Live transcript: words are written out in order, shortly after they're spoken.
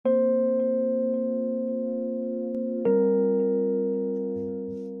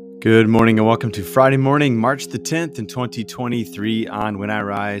Good morning and welcome to Friday morning, March the 10th in 2023 on When I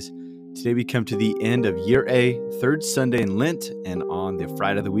Rise. Today we come to the end of Year A, third Sunday in Lent, and on the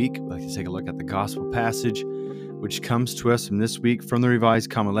Friday of the week, we'd like to take a look at the Gospel passage, which comes to us from this week from the Revised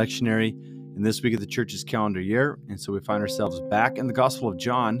Common Lectionary, and this week of the Church's calendar year. And so we find ourselves back in the Gospel of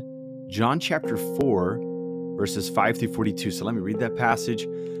John, John chapter 4, verses 5 through 42. So let me read that passage,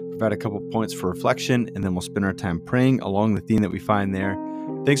 provide a couple points for reflection, and then we'll spend our time praying along the theme that we find there.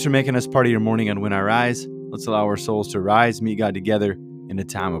 Thanks for making us part of your morning on When I Rise. Let's allow our souls to rise, meet God together in a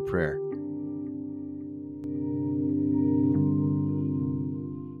time of prayer.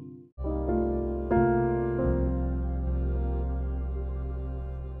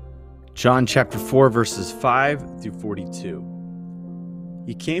 John chapter 4, verses 5 through 42.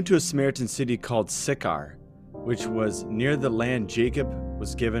 He came to a Samaritan city called Sychar, which was near the land Jacob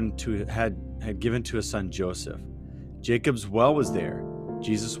had given to his son Joseph. Jacob's well was there.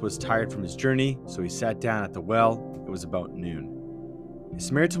 Jesus was tired from his journey, so he sat down at the well. It was about noon. A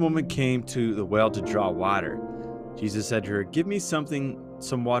Samaritan woman came to the well to draw water. Jesus said to her, "Give me some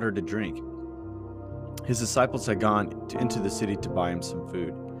water to drink." His disciples had gone into the city to buy him some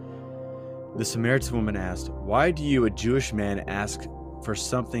food. The Samaritan woman asked, "Why do you, a Jewish man, ask for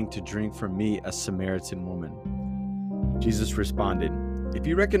something to drink from me, a Samaritan woman?" Jesus responded, "If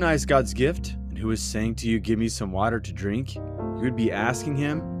you recognize God's gift and who is saying to you, 'Give me some water to drink,' you would be asking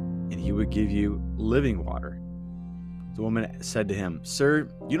him, and he would give you living water." The woman said to him, "Sir,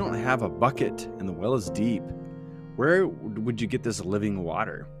 you don't have a bucket, and the well is deep. Where would you get this living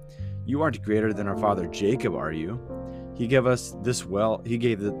water? You aren't greater than our father Jacob, are you? He gave this well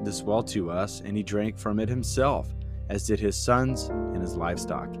to us, and he drank from it himself, as did his sons and his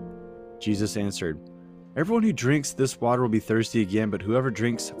livestock." Jesus answered, "Everyone who drinks this water will be thirsty again, but whoever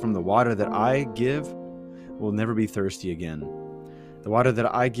drinks from the water that I give will never be thirsty again. The water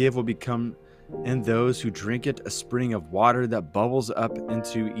that I give will become in those who drink it a spring of water that bubbles up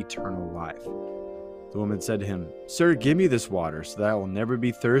into eternal life." The woman said to him, "Sir, give me this water so that I will never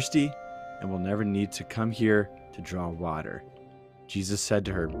be thirsty and will never need to come here to draw water." Jesus said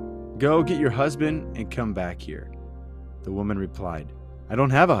to her, "Go get your husband and come back here." The woman replied, "I don't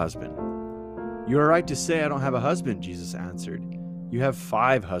have a husband." "You are right to say I don't have a husband," Jesus answered. "You have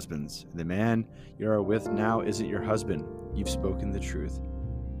 5 husbands. The man you are with now isn't your husband. You've spoken the truth."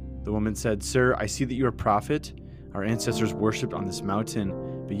 The woman said, "Sir, I see that you are a prophet. Our ancestors worshipped on this mountain,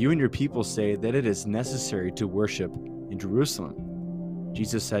 but you and your people say that it is necessary to worship in Jerusalem."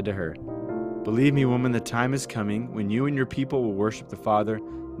 Jesus said to her, "Believe me, woman, the time is coming when you and your people will worship the Father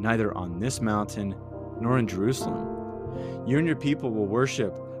neither on this mountain nor in Jerusalem. You and your people will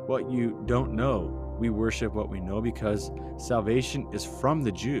worship what you don't know. We worship what we know because salvation is from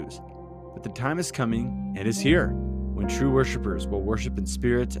the Jews. But the time is coming and is here when true worshipers will worship in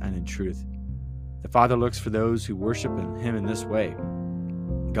spirit and in truth. The Father looks for those who worship him in this way.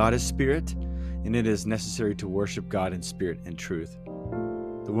 God is spirit, and it is necessary to worship God in spirit and truth."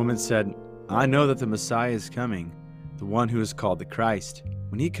 The woman said, "I know that the Messiah is coming, the one who is called the Christ.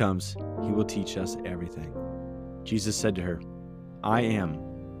 When he comes, he will teach us everything." Jesus said to her, "I am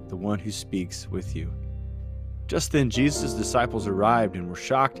the one who speaks with you." Just then Jesus' disciples arrived and were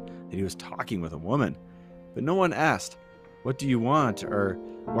shocked that he was talking with a woman. But no one asked, "What do you want?" or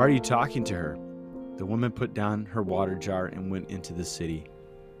 "Why are you talking to her?" The woman put down her water jar and went into the city.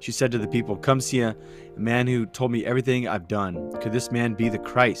 She said to the people, "Come see a man who told me everything I've done. Could this man be the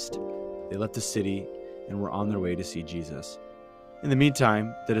Christ?" They left the city and were on their way to see Jesus. In the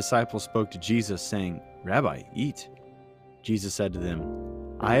meantime, the disciples spoke to Jesus, saying, "Rabbi, eat." Jesus said to them,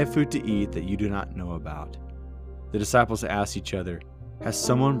 "I have food to eat that you do not know about." The disciples asked each other, "Has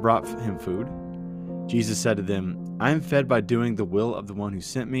someone brought him food?" Jesus said to them, "I am fed by doing the will of the one who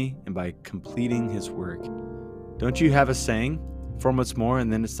sent me and by completing his work. Don't you have a saying, 4 months more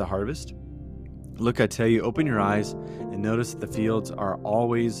and then it's the harvest? Look, I tell you, open your eyes and notice that the fields are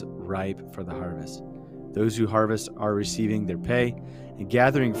always ripe for the harvest. Those who harvest are receiving their pay and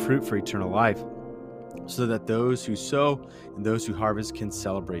gathering fruit for eternal life, so that those who sow and those who harvest can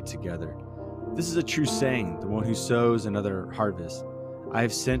celebrate together. This is a true saying, the one who sows another harvest. I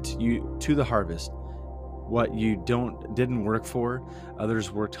have sent you to the harvest. What you didn't work for,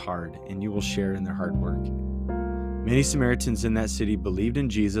 others worked hard, and you will share in their hard work." Many Samaritans in that city believed in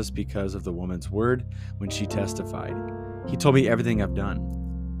Jesus because of the woman's word when she testified, "He told me everything I've done."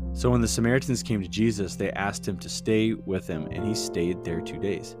 So when the Samaritans came to Jesus, they asked him to stay with them, and he stayed there 2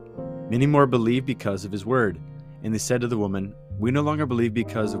 days. Many more believed because of his word, and they said to the woman, "We no longer believe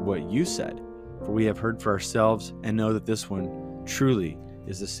because of what you said, for we have heard for ourselves and know that this one truly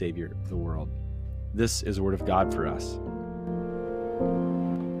is the Savior of the world." This is the word of God for us.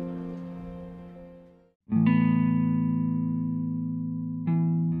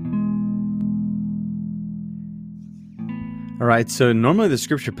 All right, so normally the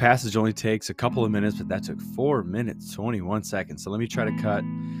scripture passage only takes a couple of minutes, but that took 4 minutes, 21 seconds. So let me try to cut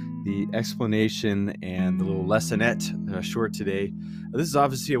the explanation and the little lessonette short today. This is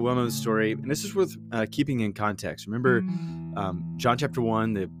obviously a well-known story, and this is worth keeping in context. Remember, John chapter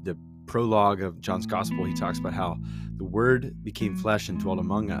 1, the prologue of John's gospel, he talks about how the word became flesh and dwelt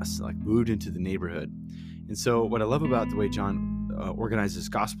among us, like moved into the neighborhood. And so what I love about the way John organizes his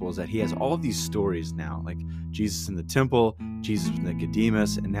gospel is that he has all of these stories now, like Jesus in the temple, Jesus with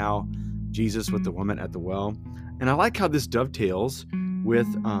Nicodemus, and now Jesus with the woman at the well. And I like how this dovetails with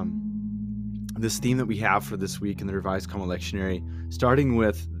this theme that we have for this week in the Revised Common Lectionary, starting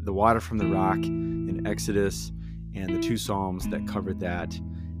with the water from the rock in Exodus and the 2 Psalms that covered that.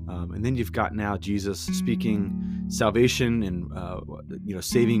 And then you've got now Jesus speaking salvation and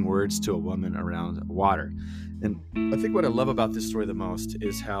saving words to a woman around water. And I think what I love about this story the most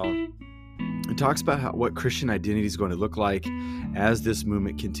is how it talks about what Christian identity is going to look like as this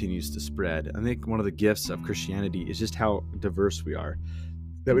movement continues to spread. I think one of the gifts of Christianity is just how diverse we are,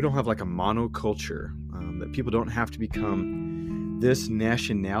 that we don't have like a monoculture, that people don't have to become this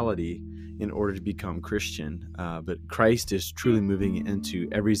nationality in order to become Christian, but Christ is truly moving into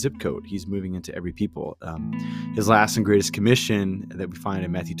every zip code. He's moving into every people. His last and greatest commission that we find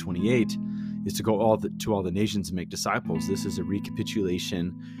in Matthew 28 is to go to all the nations and make disciples. This is a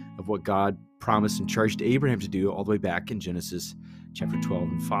recapitulation of what God promised and charged Abraham to do all the way back in Genesis chapter 12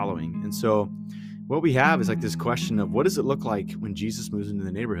 and following. And so what we have is like this question of what does it look like when Jesus moves into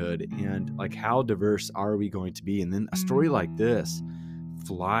the neighborhood, and like how diverse are we going to be? And then a story like this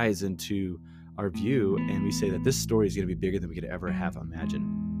flies into our view, and we say that this story is going to be bigger than we could ever have imagined.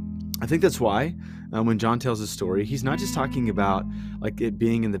 I think that's why when John tells his story, he's not just talking about like it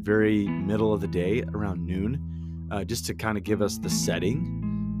being in the very middle of the day around noon, just to kind of give us the setting,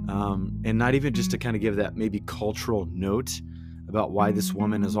 and not even just to kind of give that maybe cultural note about why this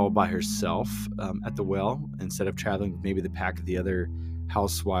woman is all by herself at the well instead of traveling with maybe the pack of the other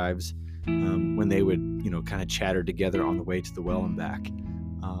housewives when they would, kind of chatter together on the way to the well and back.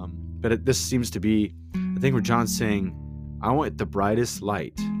 But this seems to be, I think, where John's saying, I want the brightest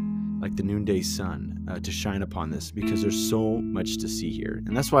light, like the noonday sun, to shine upon this, because there's so much to see here.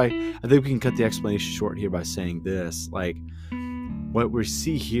 And that's why I think we can cut the explanation short here by saying this, like what we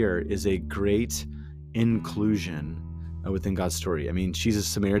see here is a great inclusion within God's story. I mean, she's a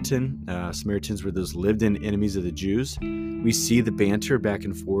Samaritan. Samaritans were those lived-in enemies of the Jews. We see the banter back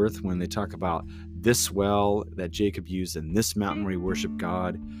and forth when they talk about this well that Jacob used and this mountain where he worshiped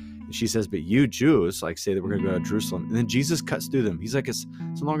God. And she says, but you Jews like say that we're going to go to Jerusalem. And then Jesus cuts through them. He's like, it's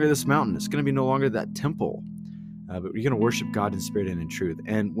no longer this mountain. It's going to be no longer that temple. But we're going to worship God in spirit and in truth.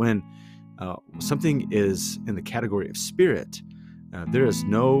 And when something is in the category of spirit, there is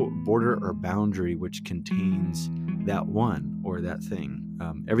no border or boundary which contains that one or that thing.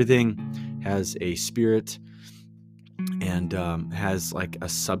 Everything has a spirit and has like a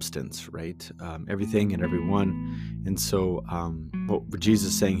substance, right? Everything and everyone. And so what Jesus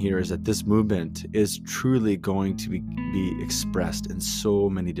is saying here is that this movement is truly going to be expressed in so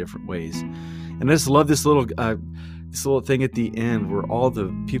many different ways. And I just love this little thing at the end where all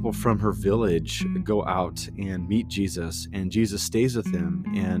the people from her village go out and meet Jesus, and Jesus stays with them,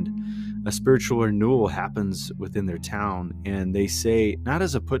 and a spiritual renewal happens within their town. And they say, not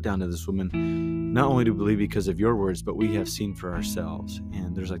as a put down to this woman, not only do we believe because of your words, but we have seen for ourselves.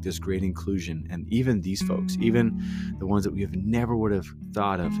 And there's like this great inclusion. And even these folks, even the ones that we have never would have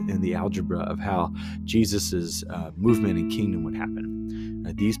thought of in the algebra of how Jesus's movement and kingdom would happen,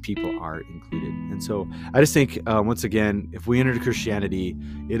 these people are included. And so I just think, once again, if we enter Christianity,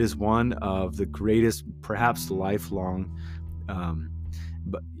 it is one of the greatest, perhaps lifelong,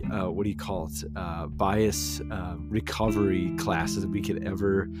 bias recovery classes that we could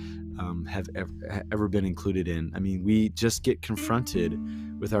ever have ever been included in. I mean, we just get confronted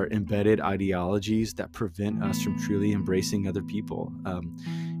with our embedded ideologies that prevent us from truly embracing other people.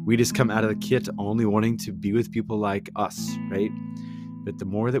 We just come out of the kit only wanting to be with people like us, right? But the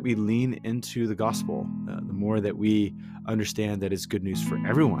more that we lean into the gospel, the more that we understand that it's good news for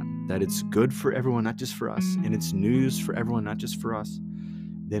everyone, that it's good for everyone, not just for us, and it's news for everyone, not just for us,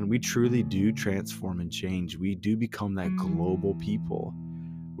 then we truly do transform and change. We do become that global people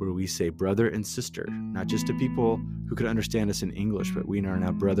where we say brother and sister, not just to people who could understand us in English, but we are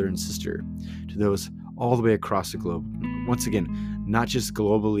now brother and sister to those all the way across the globe. Once again, not just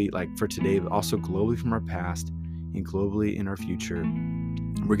globally like for today, but also globally from our past and globally in our future.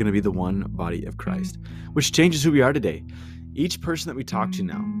 We're going to be the one body of Christ, which changes who we are today. Each person that we talk to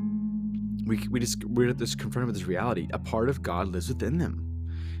now, we're just confronted with this reality. A part of God lives within them.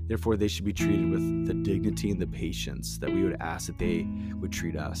 Therefore, they should be treated with the dignity and the patience that we would ask that they would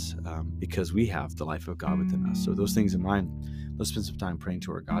treat us, because we have the life of God within us. So those things in mind, let's spend some time praying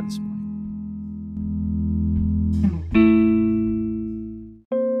to our God this morning.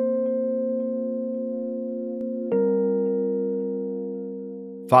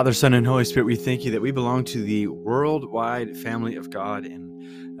 Father, Son, and Holy Spirit, we thank you that we belong to the worldwide family of God, and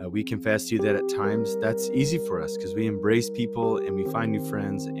we confess to you that at times that's easy for us because we embrace people and we find new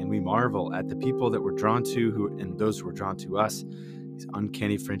friends, and we marvel at the people that we're drawn to and those who are drawn to us, these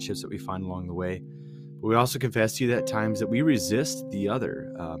uncanny friendships that we find along the way. But we also confess to you that at times that we resist the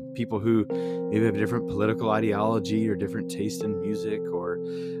other, people who maybe have a different political ideology or different taste in music, or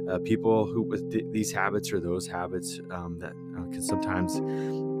people who with these habits or those habits that can sometimes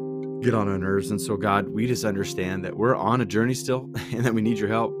get on our nerves. And so, God, we just understand that we're on a journey still and that we need your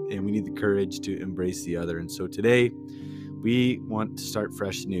help and we need the courage to embrace the other. And so today we want to start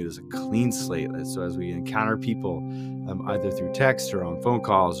fresh and new. There's a clean slate. So as we encounter people, either through text or on phone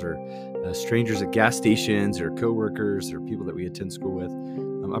calls, or strangers at gas stations, or coworkers, or people that we attend school with,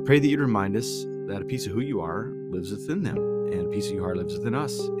 I pray that you'd remind us that a piece of who you are lives within them, and a piece of your heart lives within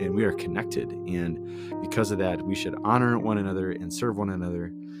us, and we are connected. And because of that, we should honor one another and serve one another,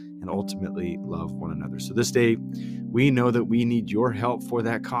 and ultimately love one another. So this day, we know that we need your help for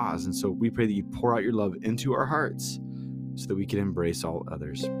that cause. And so we pray that you pour out your love into our hearts so that we can embrace all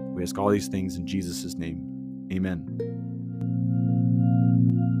others. We ask all these things in Jesus' name. Amen.